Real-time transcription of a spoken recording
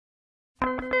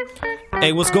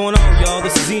Hey, what's going on, y'all?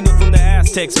 This is Eno from the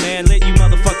Aztecs, man. Let you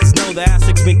motherfuckers know the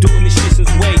Aztecs been doing this shit since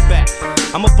way back.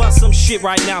 I'ma bust some shit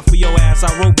right now for your ass.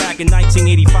 I wrote back in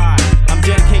 1985. I'm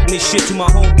dedicating this shit to my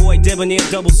homeboy Debonair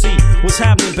Double C. What's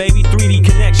happening, baby? 3D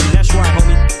connection. That's right,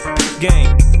 homie.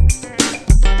 Gang.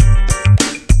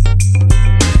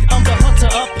 I'm the hunter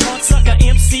of punk, sucker,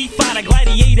 MC, fighter,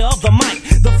 gladiator of the mic.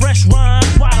 The fresh rhyme,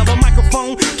 wide of a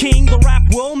microphone. King, the rap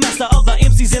world, master of the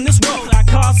MCs in this world. I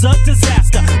cause a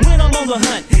disaster when I'm on the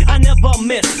hunt. I never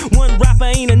miss. One rapper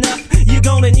ain't enough. You're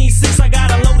gonna need 6. I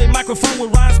got a loaded microphone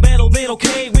with rhymes better than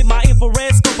okay. With my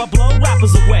infrared scope, I blow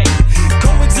rappers away.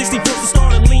 Coexisting forces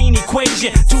start a lean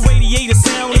equation. 288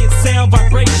 sound and sound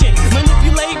vibration.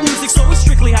 Manipulate music so it's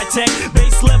strictly high tech.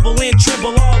 Bass level in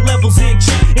treble, all levels in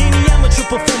check. Any amateur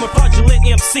performer, fraudulent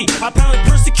MC, I pound and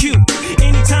persecute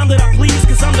anytime that I please.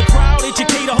 Cause I'm the crowd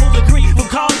educator, hold degree from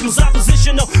cosmos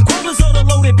oppositional. Quotas of the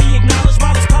loaded be acknowledged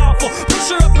by this powerful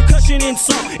pusher of percussion in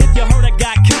song. If you heard I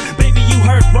got cut, baby, you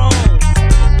heard wrong.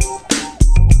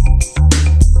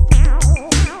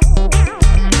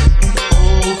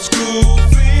 Old school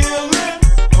feeling,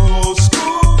 old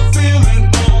school feeling,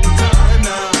 all the time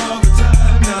now, all the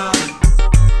time now,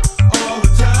 all the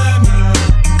time now.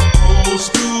 Old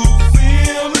school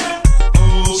feeling,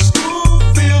 old school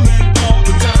feeling, all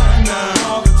the time now,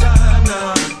 all the time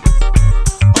now,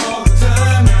 all the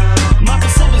time now. My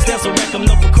personas dance a wreck, I'm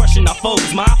known for crushing our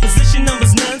foes. My opposition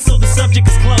number's none, so the subject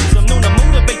is closed. I'm known to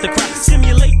motivate the crowd,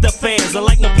 stimulate the fans. I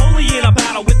like Napoleon, I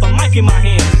battle with a mic in my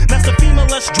hand. Master female,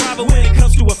 let's drive it when it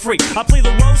comes to a freak. I play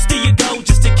the roast till you go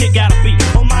just to kick out a beat.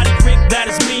 Almighty Rick, that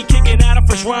is me, kicking out a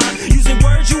fresh rhyme. Using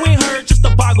words you ain't heard just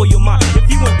to boggle your mind. If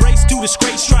you embrace to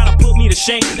disgrace, try to put me to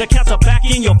shame. The counter back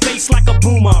in your face like a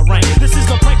boomerang. This is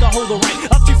the plank to hold the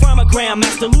right up to from a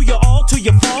grandmaster. Lure you all till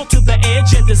you fall to the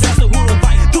edge and disaster will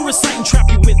invite to recite and trap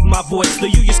you with my voice. The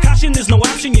you use caution, there's no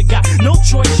option, you got no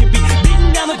choice. You be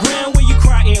beaten down the ground where you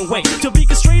cry and wait. To be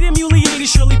castrated, humiliated,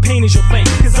 surely pain is your fate.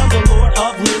 Cause I'm the lord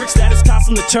of lyrics that is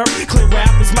tossing the turf. Clear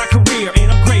rap is my career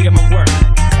and I'm great at my work.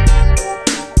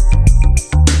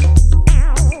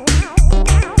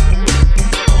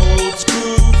 Old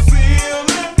school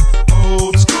feeling,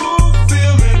 old school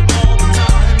feeling, all the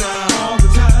time now, all the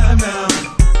time now,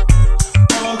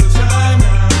 all the time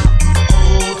now.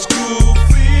 Old school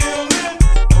feeling,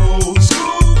 old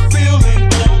school feeling,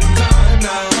 all the time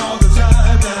now, all the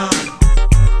time now,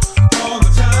 all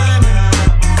the time now.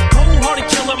 Cold-hearted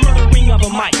killer, murdering of a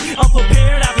mic.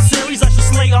 Unprepared adversaries I should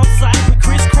slay on sight. With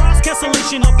crisscross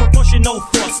cancellation of proportional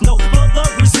force. No further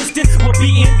resistance will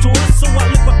be endorsed. So I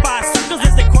liquefy suckers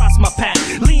as they cross my path.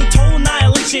 Lean total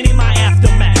annihilation in my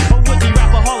aftermath. A would-be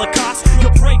rapper holocaust,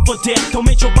 you'll pray for death.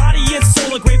 Torment your body and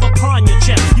soul engraved upon your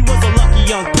chest. You was a lucky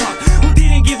young punk who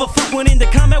didn't give a fuck. Went into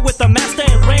combat with the master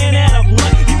and ran out of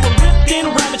luck. You were ripped and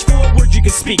ravaged for a word you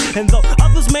could speak. And though